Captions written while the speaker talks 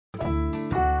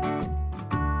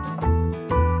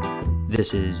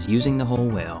This is Using the Whole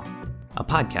Whale, a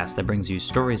podcast that brings you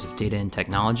stories of data and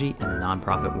technology in the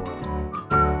nonprofit world.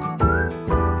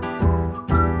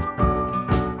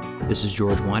 This is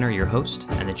George Weiner, your host,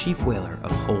 and the chief whaler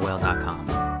of wholewhale.com.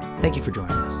 Thank you for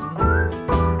joining us.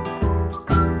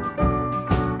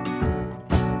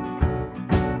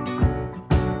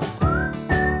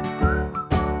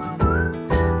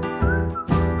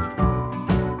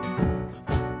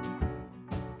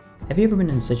 Have you ever been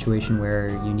in a situation where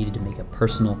you needed to make a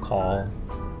personal call,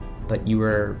 but you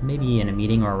were maybe in a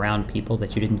meeting or around people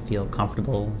that you didn't feel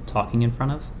comfortable talking in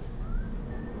front of?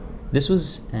 This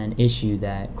was an issue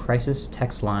that Crisis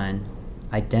Text Line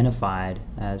identified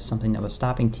as something that was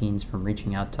stopping teens from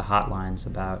reaching out to hotlines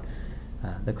about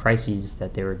the crises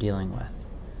that they were dealing with.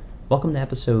 Welcome to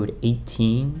episode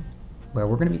 18, where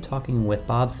we're going to be talking with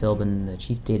Bob Filbin, the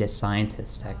chief data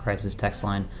scientist at Crisis Text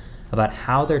Line, about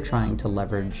how they're trying to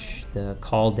leverage the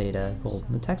call data, well,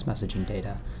 the text messaging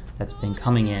data that's been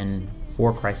coming in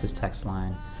for Crisis Text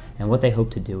Line, and what they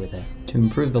hope to do with it to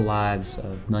improve the lives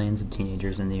of millions of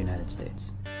teenagers in the United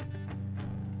States.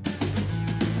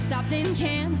 Stopped in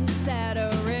Kansas at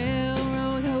a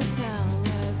railroad hotel.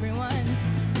 Everyone's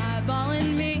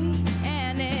eyeballing me,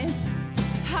 and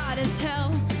it's hot as hell.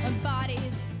 My body's...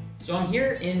 So I'm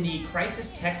here in the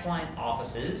Crisis Text Line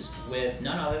offices with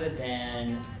none other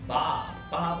than Bob.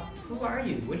 Bob, who are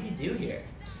you? What do you do here?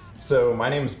 So my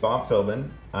name is Bob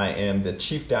Filbin. I am the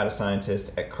chief data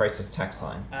scientist at Crisis Text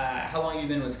Line. How long have you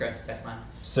been with Crisis Text Line?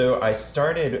 So I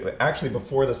started, actually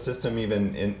before the system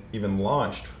even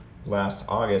launched last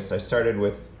August, I started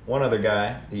with one other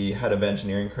guy, the head of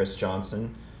engineering, Chris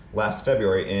Johnson, last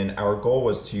February, and our goal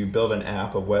was to build an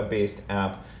app, a web-based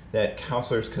app, that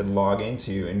counselors could log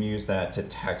into and use that to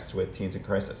text with teens in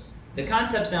crisis. The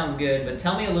concept sounds good, but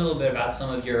tell me a little bit about some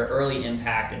of your early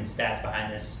impact and stats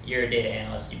behind this. You're a data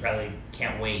analyst, you probably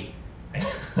can't wait.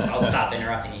 I'll stop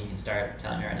interrupting you, you can start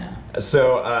telling me right now.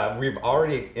 So we've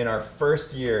already, in our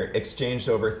first year, exchanged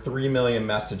over 3 million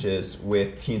messages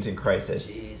with teens in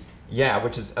crisis. Jeez. Yeah,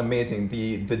 which is amazing.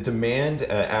 The demand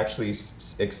actually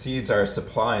exceeds our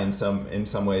supply in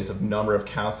some ways of number of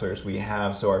counselors we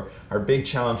have. So our big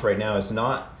challenge right now is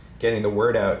not getting the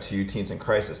word out to teens in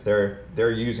crisis.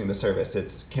 They're using the service.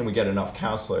 It's can we get enough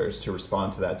counselors to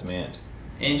respond to that demand?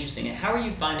 Interesting. And how are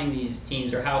you finding these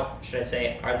teens, or how should I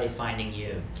say, are they finding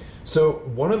you? So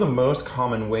one of the most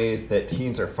common ways that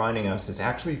teens are finding us is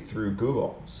actually through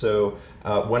Google. So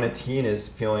when a teen is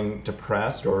feeling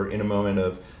depressed or in a moment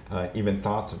of even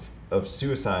thoughts of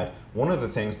suicide, one of the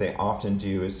things they often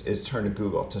do is turn to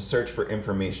Google to search for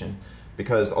information,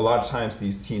 because a lot of times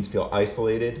these teens feel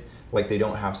isolated, like they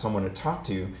don't have someone to talk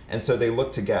to, and so they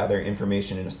look to gather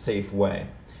information in a safe way.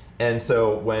 And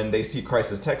so when they see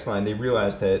Crisis Text Line, they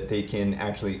realize that they can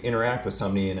actually interact with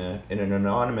somebody in an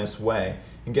anonymous way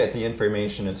and get the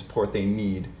information and support they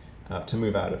need to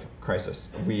move out of crisis.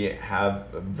 We have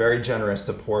very generous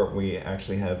support. We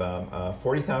actually have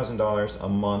 $40,000 a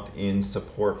month in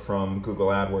support from Google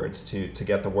AdWords to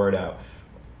get the word out.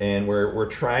 And we're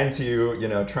trying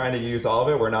to use all of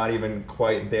it. We're not even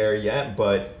quite there yet,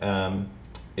 but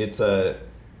it's a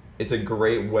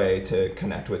great way to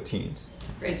connect with teens.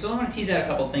 Great, so I want to tease out a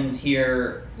couple things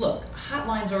here. Look,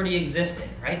 hotlines already existed,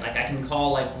 right? Like I can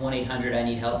call like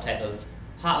 1-800-I-NEED-HELP type of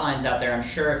hotlines out there. I'm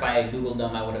sure if I had Googled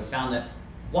them, I would have found it.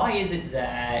 Why is it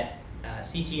that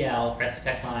CTL, Crisis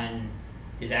Text Line,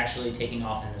 is actually taking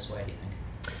off in this way, do you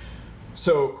think?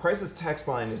 So Crisis Text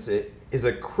Line is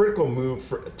a critical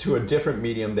move to a different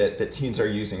medium that teens are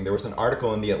using. There was an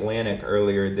article in The Atlantic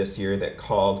earlier this year that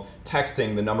called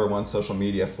texting the #1 social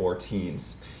media for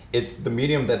teens. It's the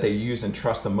medium that they use and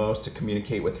trust the most to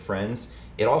communicate with friends.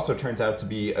 It also turns out to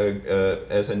be,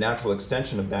 as a natural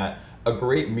extension of that, a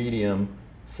great medium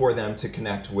for them to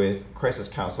connect with crisis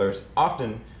counselors,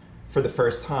 often for the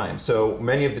first time. So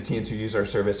many of the teens who use our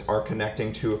service are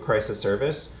connecting to a crisis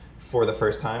service for the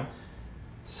first time.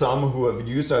 Some who have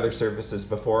used other services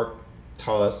before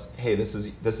tell us, hey, this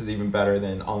is even better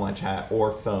than online chat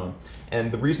or phone.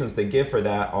 And the reasons they give for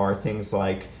that are things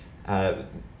like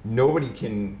nobody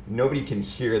can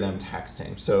hear them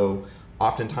texting. So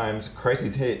oftentimes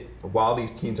crises hit while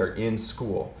these teens are in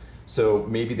school. So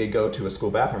maybe they go to a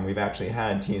school bathroom. We've actually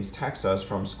had teens text us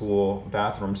from school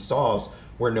bathroom stalls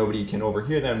where nobody can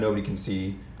overhear them, nobody can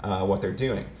see what they're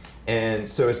doing. And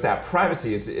so it's that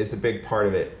privacy is a big part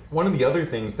of it. One of the other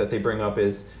things that they bring up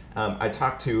is, I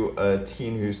talked to a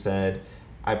teen who said,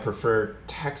 I prefer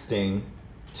texting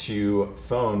to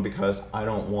phone because I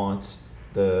don't want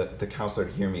the counselor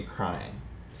to hear me crying.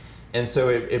 And so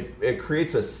it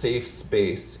creates a safe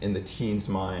space in the teen's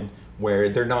mind where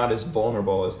they're not as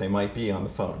vulnerable as they might be on the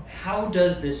phone. How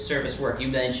does this service work? You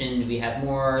mentioned we have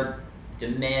more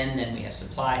demand than we have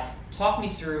supply. Talk me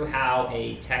through how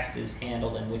a text is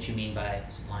handled and what you mean by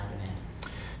supply and demand.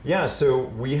 Yeah, so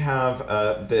we have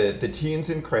the teens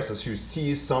in crisis who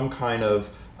see some kind of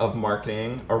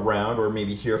marketing around or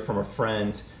maybe hear from a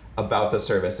friend about the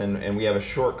service. And we have a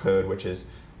short code, which is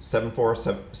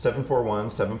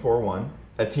 741-741.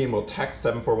 A teen will text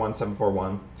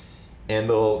 741-741, and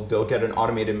they'll get an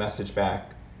automated message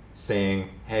back saying,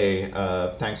 hey,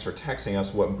 thanks for texting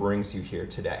us, what brings you here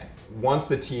today? Once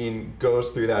the teen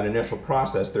goes through that initial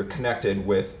process, they're connected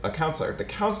with a counselor. The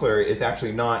counselor is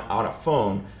actually not on a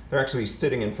phone, they're actually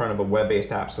sitting in front of a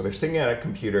web-based app. So they're sitting at a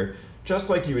computer, just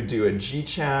like you would do a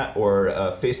Gchat or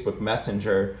a Facebook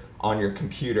Messenger on your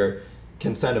computer,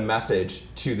 can send a message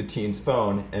to the teen's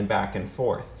phone and back and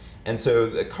forth. And so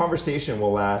the conversation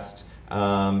will last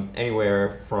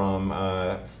anywhere from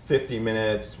 50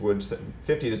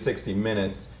 to 60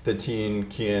 minutes. The teen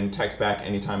can text back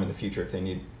anytime in the future if they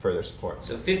need further support.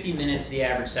 So 50 minutes the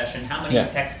average session. How many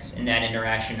texts in that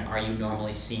interaction are you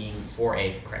normally seeing for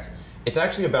a crisis? It's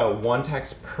actually about one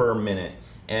text per minute.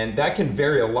 And that can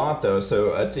vary a lot though.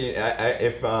 So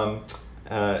if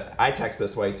I text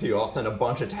this way too, I'll send a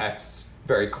bunch of texts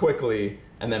very quickly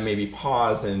and then maybe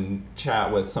pause and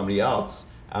chat with somebody else.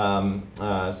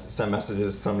 Send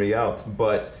messages to somebody else.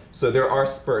 But so there are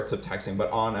spurts of texting,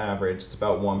 but on average, it's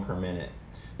about one per minute.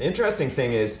 The interesting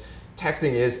thing is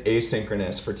texting is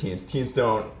asynchronous for teens. Teens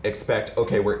don't expect,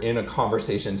 okay, we're in a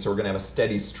conversation, so we're gonna have a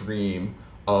steady stream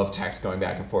of text going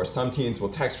back and forth. Some teens will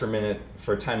text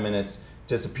for 10 minutes,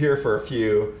 disappear for a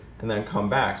few, and then come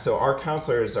back. So our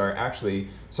counselors are actually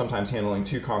sometimes handling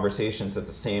two conversations at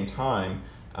the same time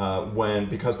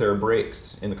because there are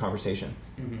breaks in the conversation.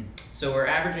 Mm-hmm. So we're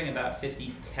averaging about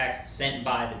 50 texts sent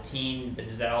by the teen, but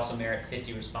does that also merit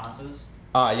 50 responses?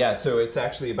 Yeah, so it's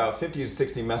actually about 50 to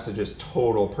 60 messages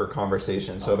total per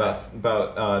conversation. So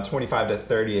about 25 to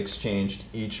 30 exchanged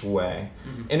each way.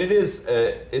 Mm-hmm. And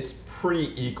it's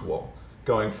pretty equal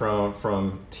going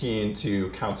from teen to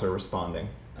counselor responding.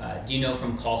 Do you know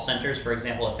from call centers, for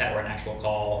example, if that were an actual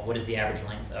call, what is the average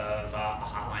length of a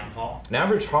hotline call? An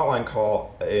average hotline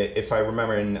call, if I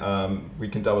remember, and we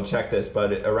can double check this,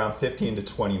 but around 15 to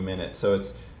 20 minutes. So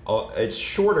it's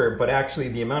shorter, but actually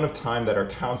the amount of time that our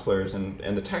counselors and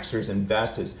the texters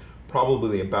invest is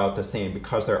probably about the same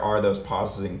because there are those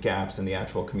pauses and gaps in the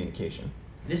actual communication.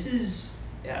 This is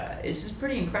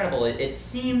pretty incredible. It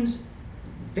seems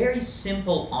very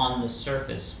simple on the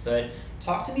surface, but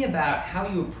talk to me about how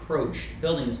you approached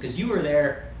building this, because you were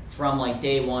there from like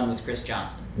day one with Chris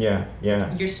Johnson. Yeah.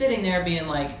 You're sitting there being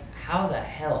like, how the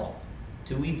hell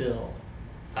do we build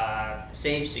a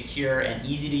safe, secure, and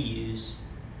easy to use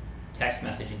text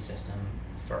messaging system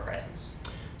for a crisis?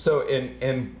 So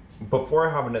and before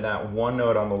I hop into that, one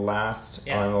note on the last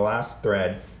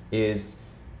thread is,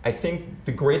 I think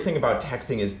the great thing about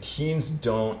texting is teens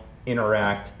don't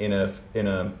interact in a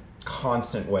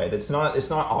constant way. It's not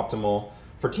optimal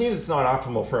for teens. It's not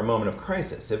optimal for a moment of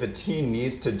crisis. If a teen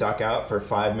needs to duck out for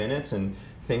 5 minutes and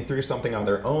think through something on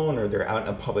their own, or they're out in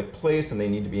a public place and they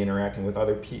need to be interacting with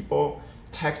other people,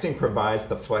 texting provides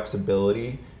the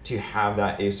flexibility to have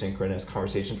that asynchronous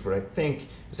conversations, which I think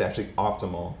is actually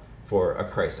optimal for a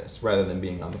crisis rather than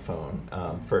being on the phone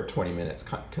for 20 minutes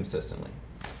consistently.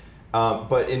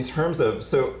 But in terms of,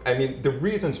 the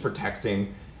reasons for texting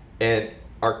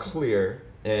are clear,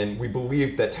 and we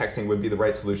believe that texting would be the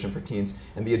right solution for teens,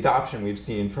 and the adoption we've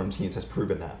seen from teens has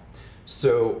proven that.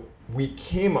 So we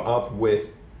came up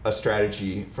with a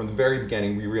strategy from the very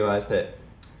beginning. We realized that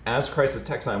as Crisis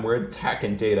Text Line, we're a tech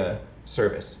and data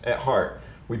service at heart.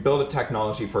 We build a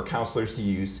technology for counselors to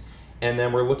use, and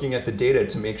then we're looking at the data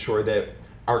to make sure that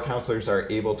our counselors are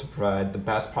able to provide the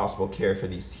best possible care for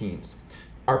these teens.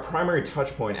 Our primary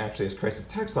touch point actually as Crisis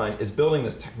Text Line is building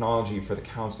this technology for the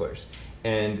counselors,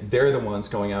 and they're the ones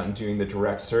going out and doing the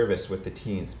direct service with the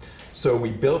teens. So we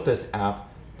built this app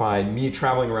by me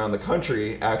traveling around the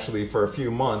country actually for a few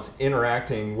months,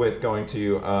 interacting with going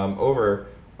to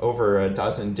over a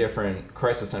dozen different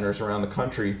crisis centers around the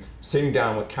country, sitting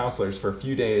down with counselors for a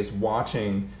few days,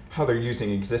 watching how they're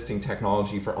using existing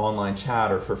technology for online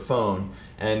chat or for phone,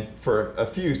 and for a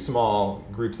few small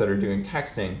groups that are doing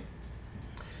texting,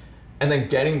 and then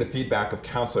getting the feedback of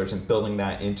counselors and building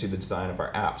that into the design of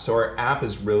our app. So our app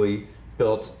is really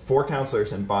built for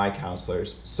counselors and by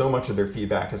counselors. So much of their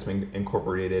feedback has been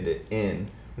incorporated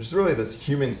in, which is really this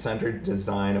human-centered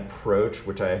design approach,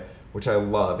 which I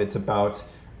love. It's about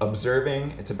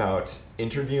observing, it's about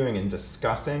interviewing and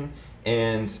discussing,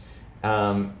 and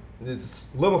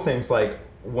it's little things like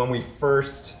when we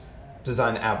first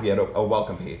design the app, we had a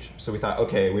welcome page. So we thought,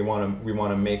 okay, we want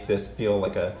to make this feel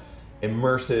like a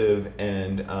immersive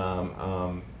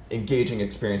and engaging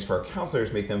experience for our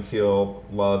counselors, make them feel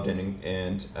loved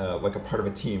and like a part of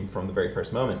a team from the very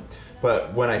first moment.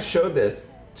 But when I showed this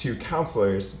to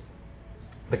counselors,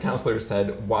 the counselors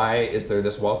said, why is there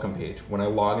this welcome page? When I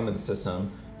log into the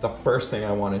system, the first thing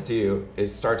I want to do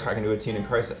is start talking to a teen in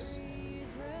crisis.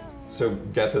 So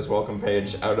get this welcome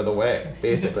page out of the way,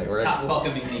 basically. Stop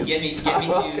welcoming me. Get me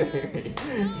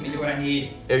to what I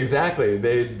need. Exactly.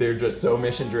 They're just so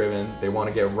mission driven. They want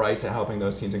to get right to helping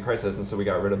those teens in crisis, and so we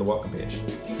got rid of the welcome page. To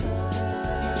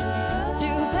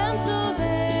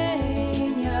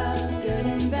Pennsylvania, good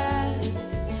and bad,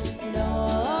 no,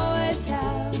 I'll always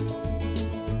have.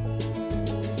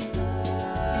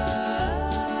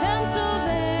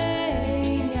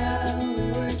 Pennsylvania,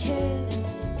 we were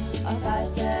kids off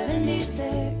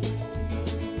I-76.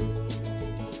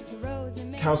 The roads are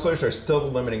made. Counselors are still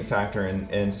the limiting factor,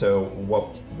 and so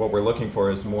what we're looking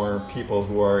for is more people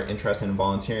who are interested in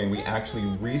volunteering. We actually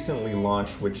recently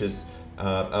launched, which is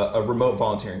a remote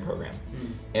volunteering program.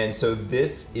 And so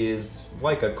this is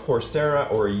like a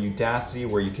Coursera or a Udacity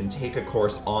where you can take a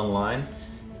course online.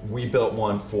 We built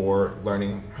one for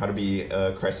learning how to be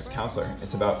a crisis counselor.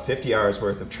 It's about 50 hours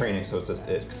worth of training, so it's an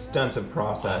extensive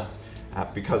process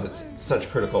because it's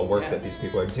such critical work that these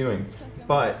people are doing.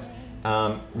 But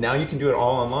now you can do it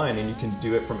all online, and you can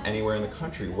do it from anywhere in the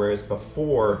country, whereas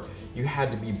before you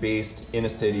had to be based in a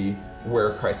city where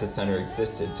a crisis center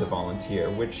existed to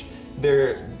volunteer, which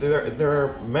there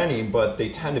are many, but they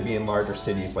tend to be in larger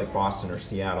cities like Boston or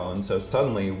Seattle. And so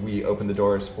suddenly we open the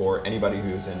doors for anybody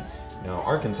who's in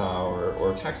Arkansas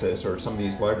or Texas or some of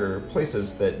these larger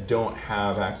places that don't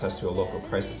have access to a local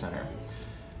crisis center.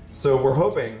 So we're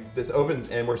hoping this opens,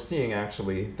 and we're seeing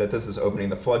actually that this is opening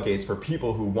the floodgates for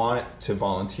people who want to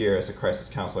volunteer as a crisis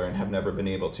counselor and have never been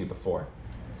able to before.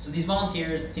 So these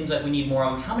volunteers, it seems like we need more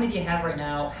of them. How many do you have right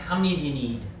now? How many do you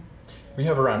need? We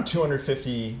have around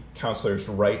 250 counselors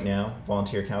right now,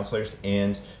 volunteer counselors,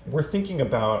 and we're thinking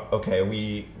about, okay,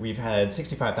 we've had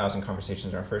 65,000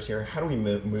 conversations in our first year. How do we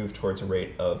move towards a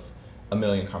rate of 1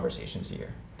 million conversations a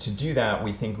year? To do that,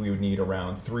 we think we would need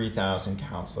around 3,000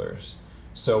 counselors.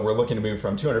 So we're looking to move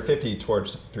from 250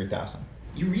 towards 3,000.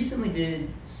 You recently did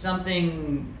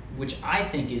something which I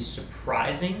think is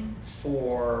surprising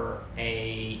for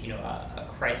a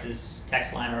crisis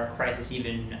text line or a crisis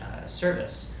even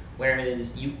service.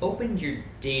 Whereas you opened your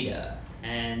data,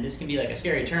 and this can be like a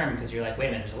scary term because you're like, wait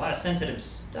a minute, there's a lot of sensitive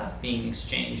stuff being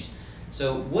exchanged.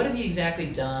 So what have you exactly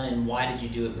done, and why did you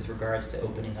do it with regards to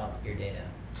opening up your data?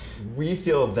 We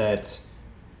feel that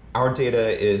our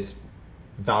data is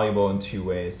valuable in two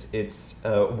ways. It's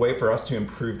a way for us to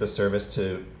improve the service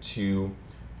to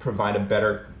provide a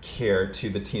better care to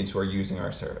the teens who are using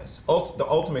our service. The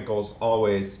ultimate goal is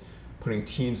always putting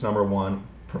teens number one,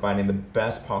 providing the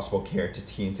best possible care to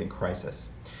teens in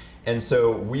crisis. And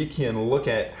so we can look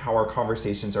at how our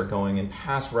conversations are going and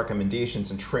pass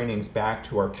recommendations and trainings back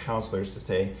to our counselors to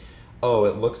say, oh,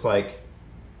 it looks like,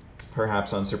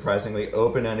 perhaps unsurprisingly,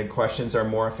 open-ended questions are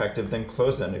more effective than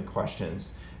closed-ended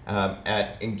questions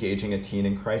at engaging a teen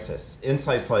in crisis.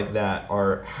 Insights like that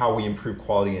are how we improve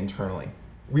quality internally.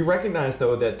 We recognize,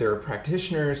 though, that there are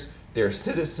practitioners, there are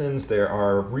citizens, there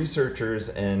are researchers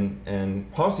and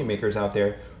policymakers out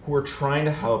there who are trying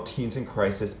to help teens in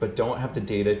crisis but don't have the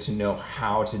data to know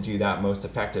how to do that most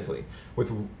effectively.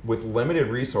 With limited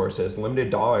resources, limited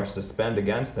dollars to spend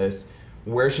against this,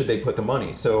 where should they put the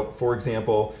money? So, for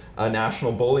example, a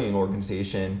national bullying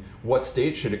organization, what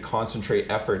state should it concentrate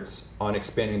efforts on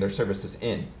expanding their services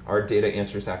in? Our data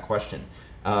answers that question.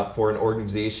 For an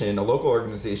organization, a local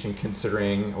organization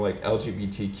considering like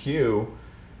LGBTQ,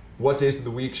 what days of the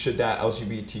week should that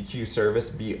LGBTQ service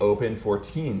be open for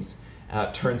teens?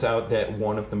 Turns out that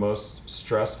one of the most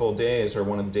stressful days, or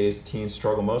one of the days teens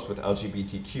struggle most with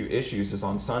LGBTQ issues, is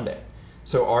on Sunday.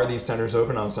 So are these centers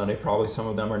open on Sunday? Probably some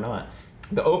of them are not.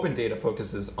 The open data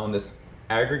focuses on this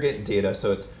aggregate data,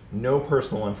 so it's no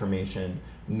personal information,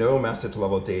 no message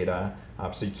level data,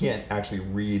 so you can't actually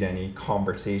read any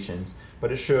conversations,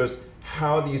 but it shows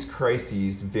how these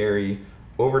crises vary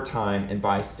over time and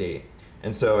by state.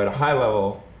 And so at a high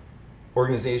level,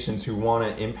 organizations who want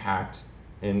to impact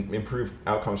and improve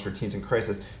outcomes for teens in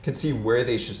crisis can see where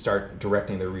they should start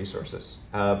directing their resources.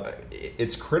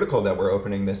 It's critical that we're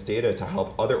opening this data to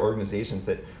help other organizations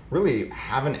that really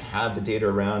haven't had the data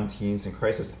around teens in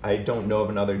crisis. I don't know of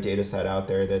another data set out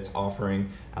there that's offering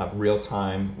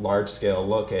real-time, large-scale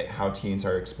look at how teens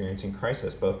are experiencing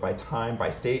crisis, both by time,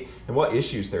 by state, and what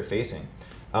issues they're facing.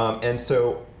 And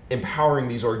so empowering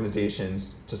these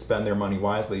organizations to spend their money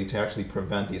wisely to actually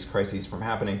prevent these crises from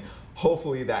happening.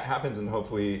 Hopefully that happens, and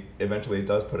hopefully eventually it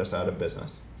does put us out of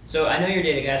business. So I know you're a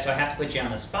data guy, so I have to put you on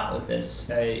the spot with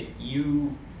this.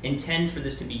 You intend for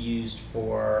this to be used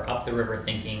for up the river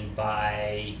thinking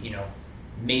by,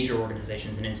 major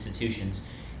organizations and institutions.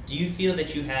 Do you feel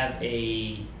that you have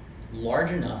a large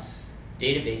enough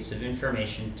database of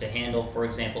information to handle, for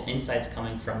example, insights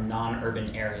coming from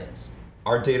non-urban areas?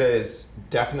 Our data is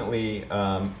definitely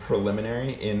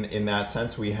preliminary in that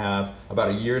sense. We have about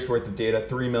a year's worth of data,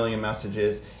 3 million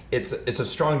messages. It's a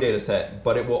strong data set,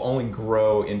 but it will only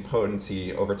grow in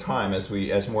potency over time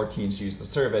as more teens use the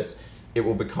service. It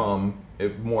will become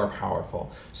more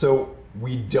powerful. So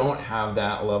we don't have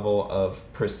that level of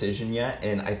precision yet,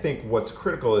 and I think what's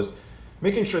critical is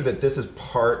making sure that this is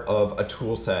part of a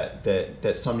tool set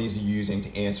that somebody's using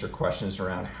to answer questions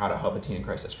around how to help a teen in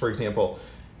crisis. For example,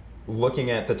 looking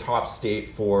at the top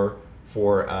state for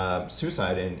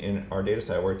suicide in our data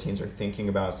set, where teens are thinking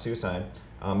about suicide,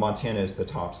 Montana is the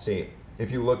top state.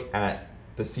 If you look at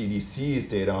the CDC's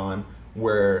data on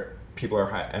where people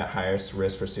are at highest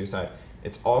risk for suicide,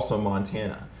 it's also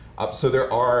Montana. So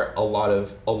there are a lot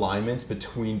of alignments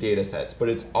between data sets, but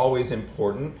it's always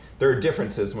important. There are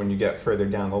differences when you get further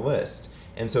down the list,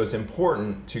 and so it's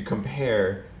important to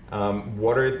compare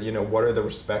what are the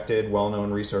respected,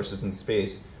 well-known resources in the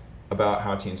space about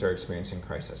how teens are experiencing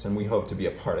crisis, and we hope to be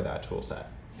a part of that tool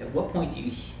set. At what point do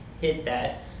you hit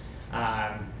that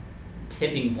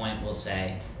tipping point, we'll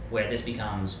say, where this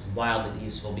becomes wildly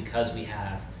useful because we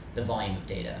have the volume of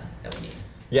data that we need?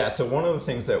 Yeah, so one of the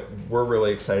things that we're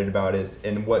really excited about is,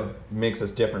 and what makes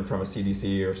us different from a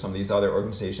CDC or some of these other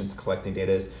organizations collecting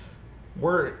data, is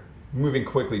we're moving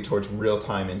quickly towards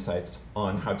real-time insights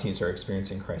on how teens are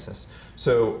experiencing crisis.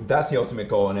 So that's the ultimate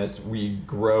goal, and as we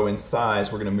grow in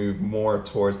size, we're going to move more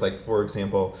towards, like, for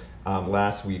example,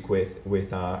 last week with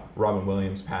Robin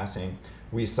Williams passing,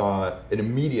 we saw an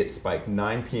immediate spike,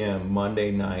 9 p.m.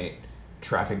 Monday night,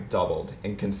 traffic doubled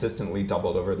and consistently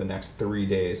doubled over the next 3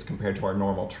 days compared to our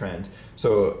normal trend.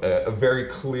 So a very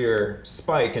clear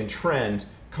spike and trend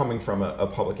coming from a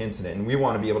public incident, and we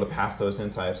want to be able to pass those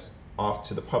insights off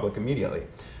to the public immediately.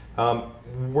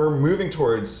 We're moving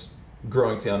towards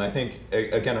growing scale, and I think,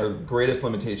 again, our greatest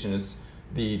limitation is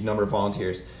the number of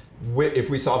volunteers.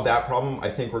 If we solve that problem, I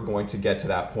think we're going to get to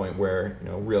that point where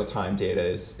real-time data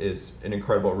is an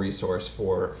incredible resource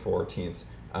for teens.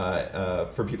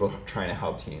 For people trying to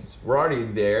help teens. We're already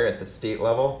there at the state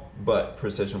level, but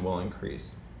precision will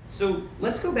increase. So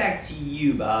let's go back to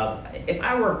you, Bob. If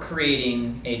I were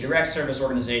creating a direct service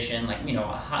organization, like a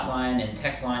hotline and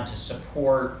text line to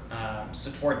support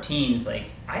teens,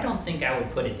 I don't think I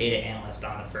would put a data analyst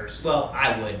on it first. Well,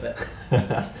 I would, but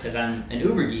because I'm an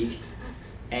Uber geek,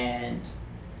 and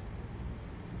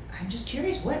I'm just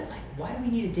curious, why do we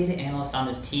need a data analyst on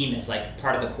this team as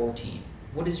part of the core team?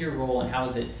 What is your role, and how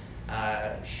has it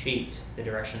shaped the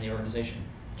direction of the organization?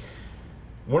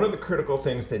 One of the critical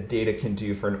things that data can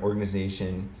do for an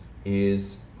organization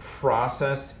is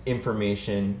process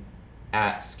information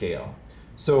at scale.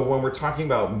 So when we're talking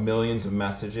about millions of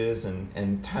messages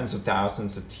and tens of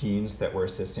thousands of teens that we're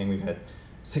assisting, we've had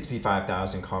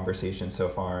 65,000 conversations so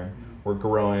far, and we're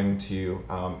growing to,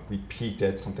 we peaked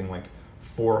at something like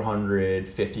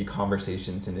 450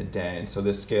 conversations in a day, and so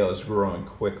this scale is growing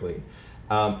quickly.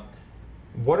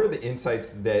 What are the insights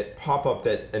that pop up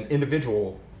that an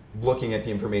individual looking at the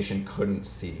information couldn't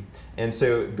see? And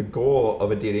so the goal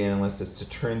of a data analyst is to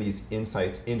turn these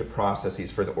insights into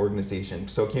processes for the organization.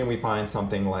 So can we find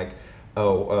something like,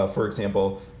 for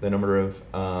example, the number of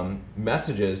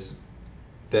messages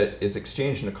that is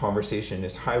exchanged in a conversation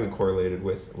is highly correlated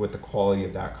with the quality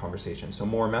of that conversation. So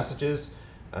more messages,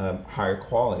 higher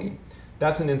quality.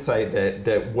 That's an insight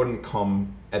that wouldn't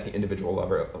come at the individual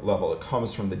level. It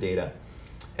comes from the data.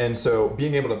 And so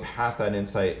being able to pass that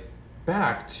insight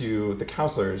back to the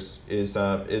counselors is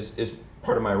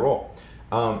part of my role.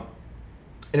 And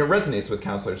it resonates with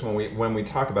counselors when we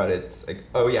talk about it. It's like,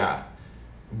 oh yeah,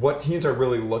 what teens are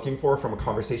really looking for from a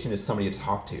conversation is somebody to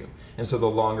talk to. And so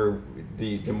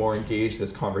the more engaged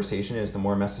this conversation is, the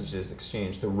more messages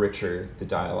exchanged, the richer the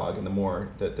dialogue, and the more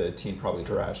that the teen probably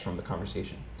derives from the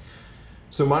conversation.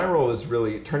 So my role is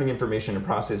really turning information and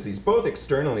processes both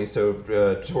externally, so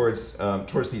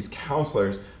towards these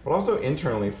counselors, but also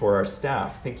internally for our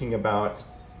staff, thinking about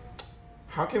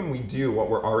how can we do what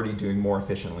we're already doing more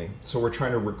efficiently. So we're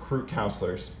trying to recruit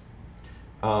counselors.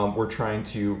 We're trying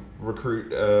to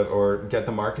recruit or get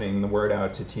the marketing and the word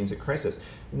out to teens at crisis.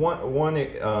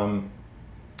 One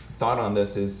thought on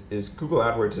this is Google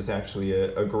AdWords is actually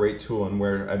a great tool, and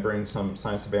where I bring some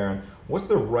science to bear on what's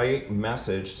the right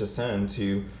message to send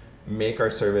to make our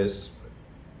service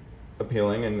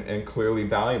appealing and clearly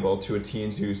valuable to a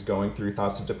teen who's going through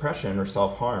thoughts of depression or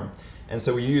self-harm. And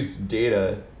so we use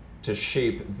data to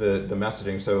shape the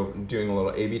messaging, so doing a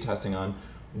little A/B testing on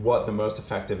what the most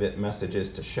effective message is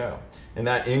to show. And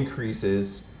that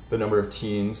increases the number of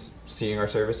teens seeing our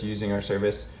service, using our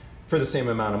service for the same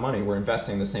amount of money. We're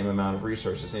investing the same amount of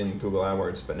resources in Google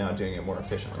AdWords, but now doing it more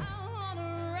efficiently.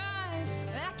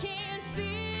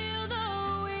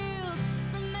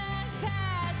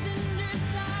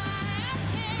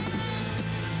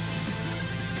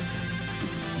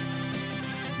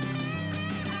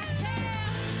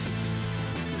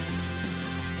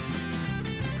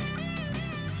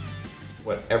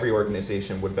 What every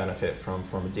organization would benefit from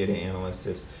a data analyst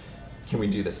is, can we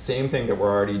do the same thing that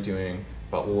we're already doing,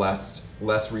 but less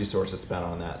resources spent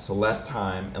on that, so less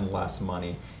time and less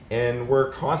money. And we're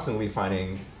constantly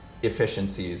finding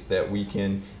efficiencies that we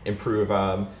can improve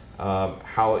so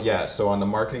on the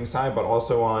marketing side, but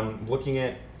also on looking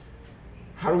at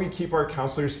how do we keep our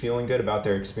counselors feeling good about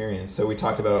their experience. So we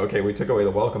talked about, okay, we took away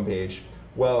the welcome page.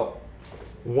 Well,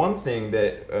 one thing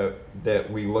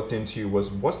that we looked into was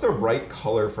what's the right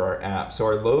color for our app. So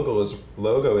our logo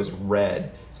is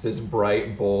red. It's this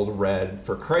bright, bold red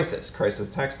for crisis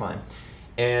text line.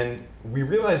 And we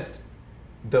realized,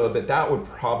 though, that would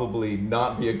probably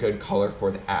not be a good color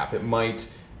for the app.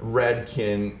 Red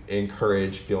can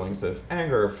encourage feelings of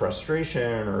anger,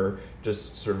 frustration, or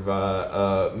just sort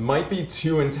of might be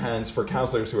too intense for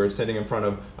counselors who are sitting in front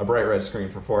of a bright red screen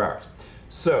for 4 hours.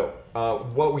 So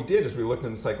what we did is we looked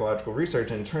into psychological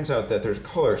research, and it turns out that there's a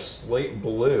color, slate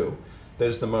blue, that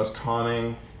is the most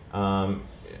calming,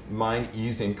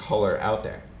 mind-easing color out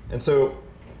there. And so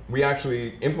we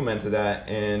actually implemented that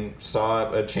and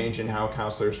saw a change in how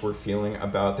counselors were feeling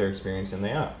about their experience in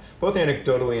the app, both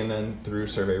anecdotally and then through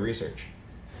survey research.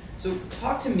 So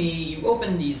talk to me, you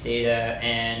opened these data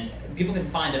and people can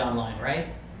find it online, right?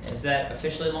 Is that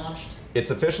officially launched? It's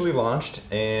officially launched,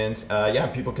 and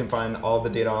people can find all the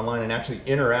data online and actually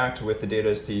interact with the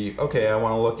data to see, okay, I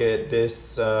want to look at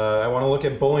this, I want to look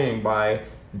at bullying by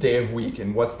day of week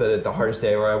and what's the hardest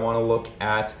day, or I want to look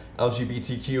at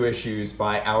LGBTQ issues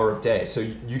by hour of day. So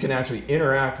you can actually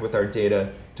interact with our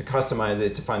data to customize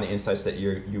it to find the insights that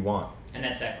you want. And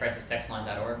that's at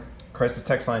crisistextline.org?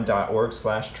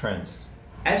 crisistextline.org/trends.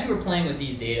 As you were playing with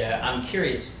these data, I'm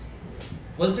curious,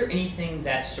 was there anything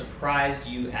that surprised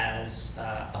you as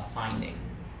a finding?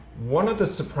 One of the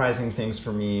surprising things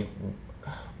for me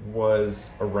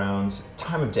was around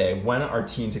time of day. When are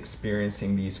teens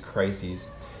experiencing these crises?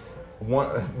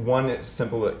 One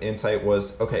simple insight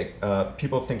was, okay,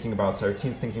 teens thinking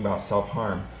about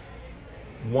self-harm.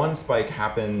 One spike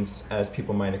happens, as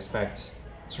people might expect,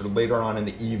 sort of later on in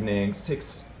the evening,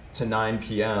 6 to 9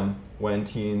 p.m., when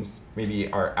teens maybe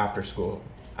are after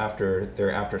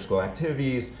their after-school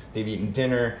activities, they've eaten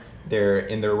dinner, they're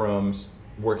in their rooms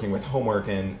working with homework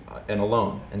and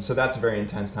alone. And so that's a very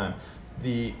intense time.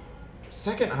 The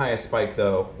second highest spike,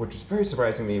 though, which was very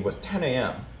surprising to me, was 10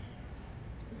 a.m.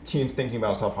 Teens thinking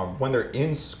about self-harm when they're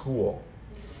in school.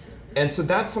 And so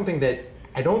that's something that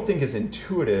I don't think is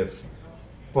intuitive,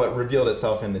 but revealed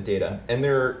itself in the data. And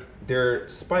there are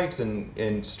spikes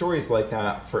in stories like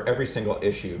that for every single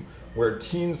issue, where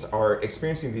teens are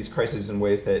experiencing these crises in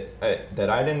ways that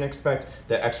I didn't expect,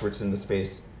 that experts in the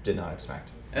space did not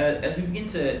expect. As we begin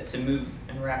to move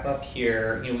and wrap up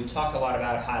here, we've talked a lot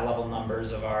about high-level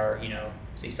numbers of our,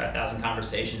 65,000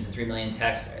 conversations and 3 million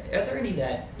texts. Are there any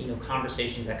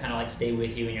conversations that kind of stay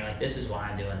with you and you're like, this is why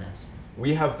I'm doing this?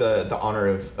 We have the honor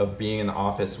of being in the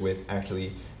office with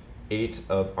actually 8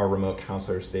 of our remote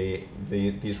counselors.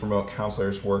 These remote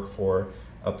counselors work for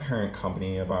a parent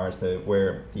company of ours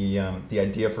where the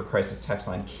idea for Crisis Text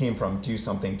Line came from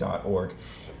DoSomething.org.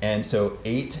 And so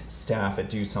 8 staff at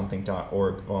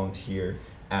DoSomething.org volunteer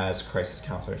as crisis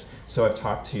counselors. So I've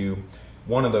talked to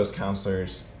one of those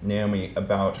counselors, Naomi,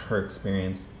 about her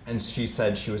experience, and she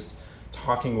said she was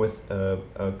talking with a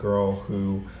girl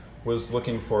who was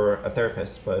looking for a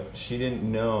therapist, but she didn't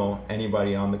know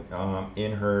anybody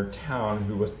in her town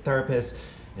who was a therapist.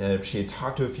 She had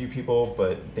talked to a few people,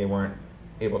 but they weren't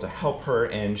able to help her,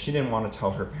 and she didn't want to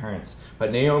tell her parents.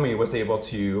 But Naomi was able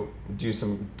to do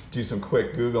some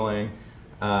quick Googling,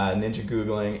 ninja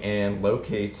Googling, and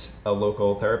locate a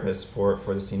local therapist for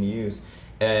the scene to use.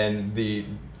 And the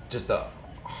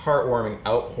heartwarming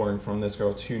outpouring from this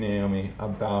girl to Naomi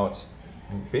about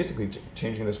basically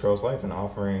changing this girl's life and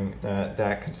offering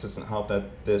that consistent help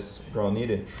that this girl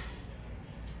needed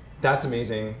that's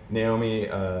amazing, Naomi.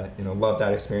 Love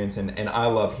that experience, and I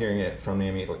love hearing it from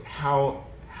Naomi. Like how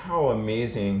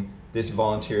amazing this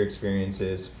volunteer experience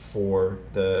is for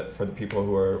the people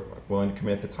who are willing to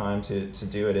commit the time to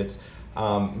do it. It's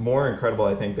more incredible,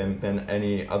 I think, than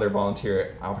any other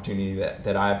volunteer opportunity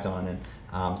that I've done, and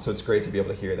so it's great to be able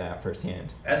to hear that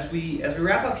firsthand. As we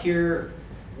wrap up here,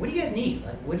 what do you guys need?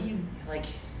 What do you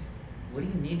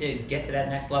need to get to that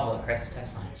next level at Crisis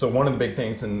Text Line? So one of the big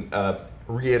things, and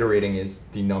reiterating, is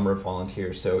the number of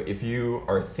volunteers. So if you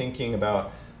are thinking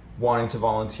about wanting to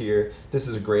volunteer, this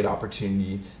is a great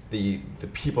opportunity. The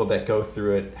people that go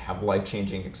through it have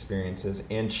life-changing experiences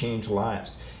and change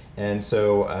lives. And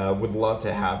so would love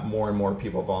to have more and more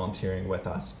people volunteering with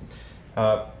us.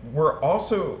 We're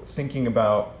also thinking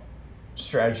about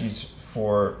strategies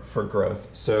for growth.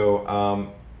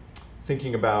 So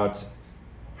thinking about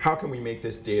how can we make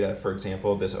this data, for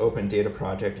example, this open data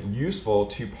project, useful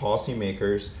to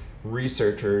policymakers,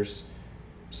 researchers,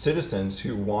 citizens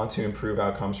who want to improve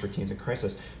outcomes for teens in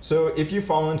crisis. So if you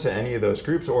fall into any of those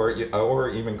groups, or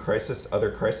even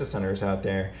other crisis centers out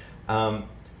there,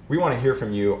 we want to hear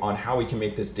from you on how we can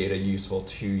make this data useful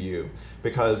to you.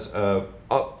 Because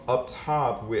up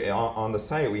top on the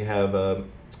site, we have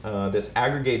this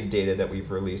aggregated data that we've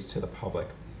released to the public.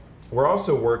 We're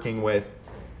also working with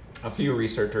a few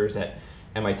researchers at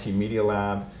MIT Media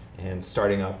Lab and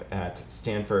starting up at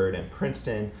Stanford and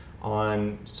Princeton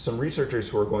on some researchers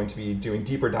who are going to be doing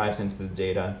deeper dives into the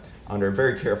data under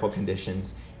very careful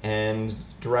conditions and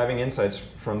deriving insights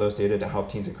from those data to help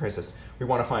teens in crisis. We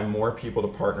want to find more people to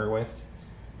partner with,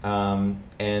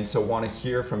 and so want to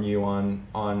hear from you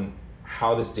on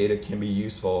how this data can be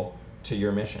useful to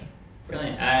your mission.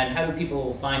 Brilliant. And how do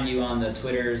people find you on the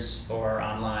Twitters or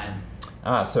online?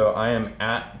 So I am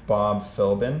at Bob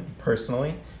Filbin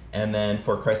personally, and then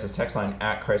for Crisis Text Line,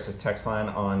 at Crisis Text Line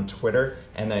on Twitter,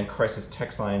 and then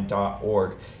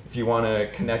crisistextline.org. If you want to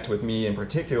connect with me in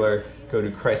particular, go to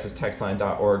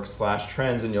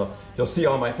crisistextline.org/trends, and you'll see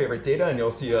all my favorite data, and you'll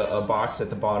see a box at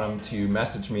the bottom to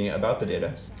message me about the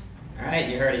data. All right,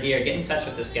 you heard it here. Get in touch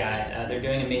with this guy. They're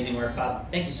doing amazing work.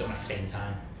 Bob, thank you so much for taking the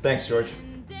time. Thanks, George.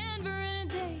 Denver in a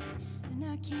day, and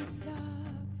I can't stop.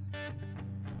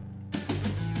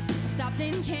 Stopped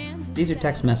in Kansas. These are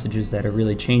text messages that are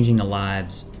really changing the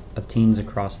lives of teens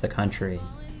across the country,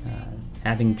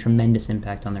 having tremendous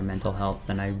impact on their mental health,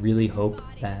 and I really hope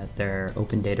that their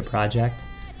open data project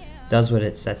does what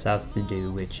it sets out to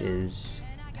do, which is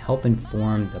help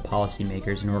inform the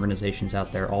policymakers and organizations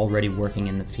out there already working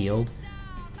in the field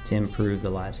to improve the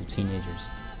lives of teenagers.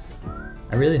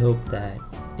 I really hope that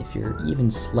if you're even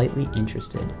slightly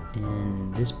interested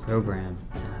in this program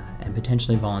and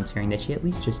potentially volunteering, that you at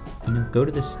least just go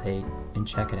to the site and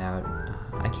check it out.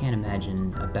 I can't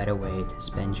imagine a better way to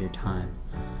spend your time.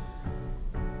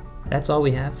 That's all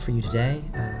we have for you today.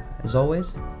 As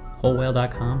always,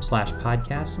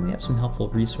 wholewhale.com/podcast, and we have some helpful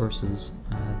resources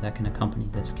that can accompany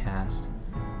this cast.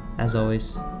 As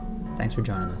always, thanks for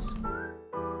joining us.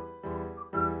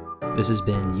 This has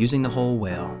been Using the Whole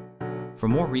Whale. For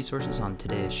more resources on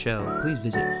today's show, please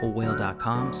visit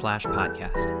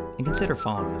wholewhale.com/podcast and consider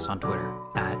following us on Twitter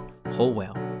at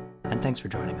wholewhale. And thanks for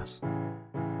joining us.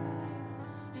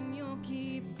 And you'll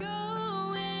keep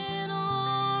going a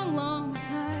long, long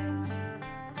time.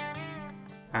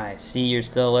 I see you're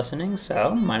still listening,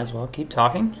 so might as well keep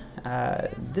talking.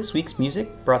 This week's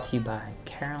music brought to you by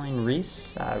Caroline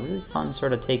Reese. Really fun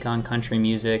sort of take on country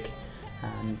music.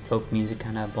 Folk music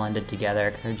kind of blended together. I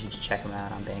encourage you to check them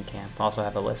out on Bandcamp. Also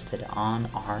have it listed on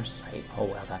our site,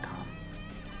 wholewhale.com.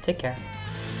 Take care.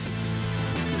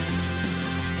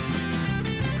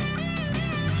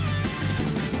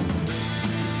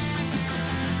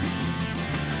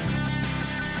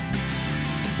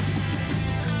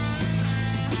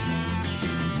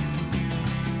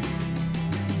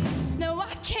 No,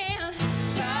 I can't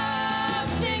stop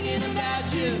thinking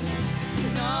about you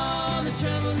and all the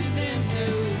troubles you've been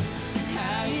through.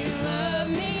 How you love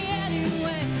me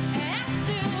anyway, and I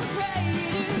still pray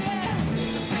you do.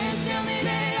 Yeah. And tell me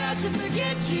that I should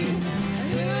forget you.